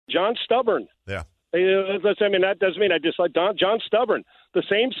John's stubborn. Yeah. I mean, that doesn't mean I dislike John's stubborn. The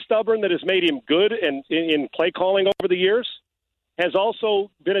same stubborn that has made him good in play calling over the years has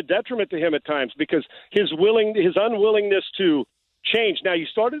also been a detriment to him at times because his unwillingness to change. Now, you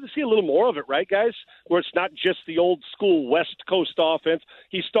started to see a little more of it, right, guys, where it's not just the old school West Coast offense.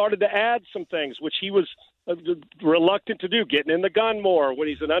 He started to add some things, which he was reluctant to do, getting in the gun more when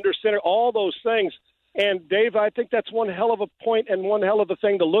he's an under center, all those things. And, Dave, I think that's one hell of a point and one hell of a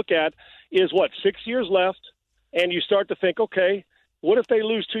thing to look at is, 6 years left, and you start to think, okay, what if they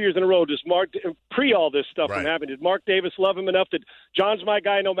lose 2 years in a row? Does Mark, pre all this stuff from happening, did Mark Davis love him enough that John's my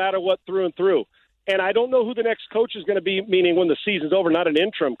guy no matter what through and through? And I don't know who the next coach is going to be, meaning when the season's over, not an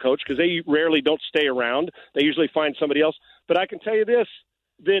interim coach, because they rarely don't stay around. They usually find somebody else. But I can tell you this,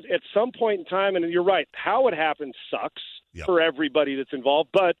 that at some point in time, and you're right, how it happens sucks for everybody that's involved,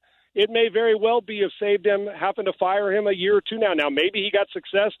 but it may very well be have saved them having to fire him a year or two now. Now, maybe he got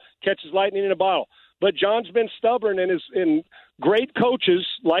success, catches lightning in a bottle. But John's been stubborn, and great coaches,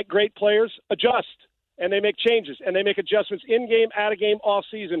 like great players, adjust, and they make changes, and they make adjustments in-game, out-of-game,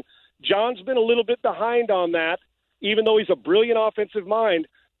 off-season. John's been a little bit behind on that, even though he's a brilliant offensive mind,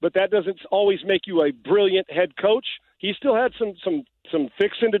 but that doesn't always make you a brilliant head coach. He still had some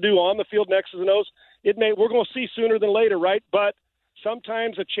fixing to do on the field, X's and O's. We're going to see sooner than later, right? But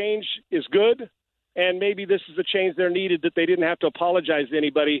sometimes a change is good, and maybe this is a change they're needed, that they didn't have to apologize to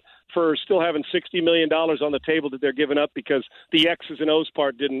anybody for still having $60 million on the table that they're giving up because the X's and O's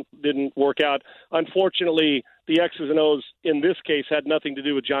part didn't work out. Unfortunately, the X's and O's in this case had nothing to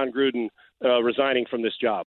do with John Gruden resigning from this job.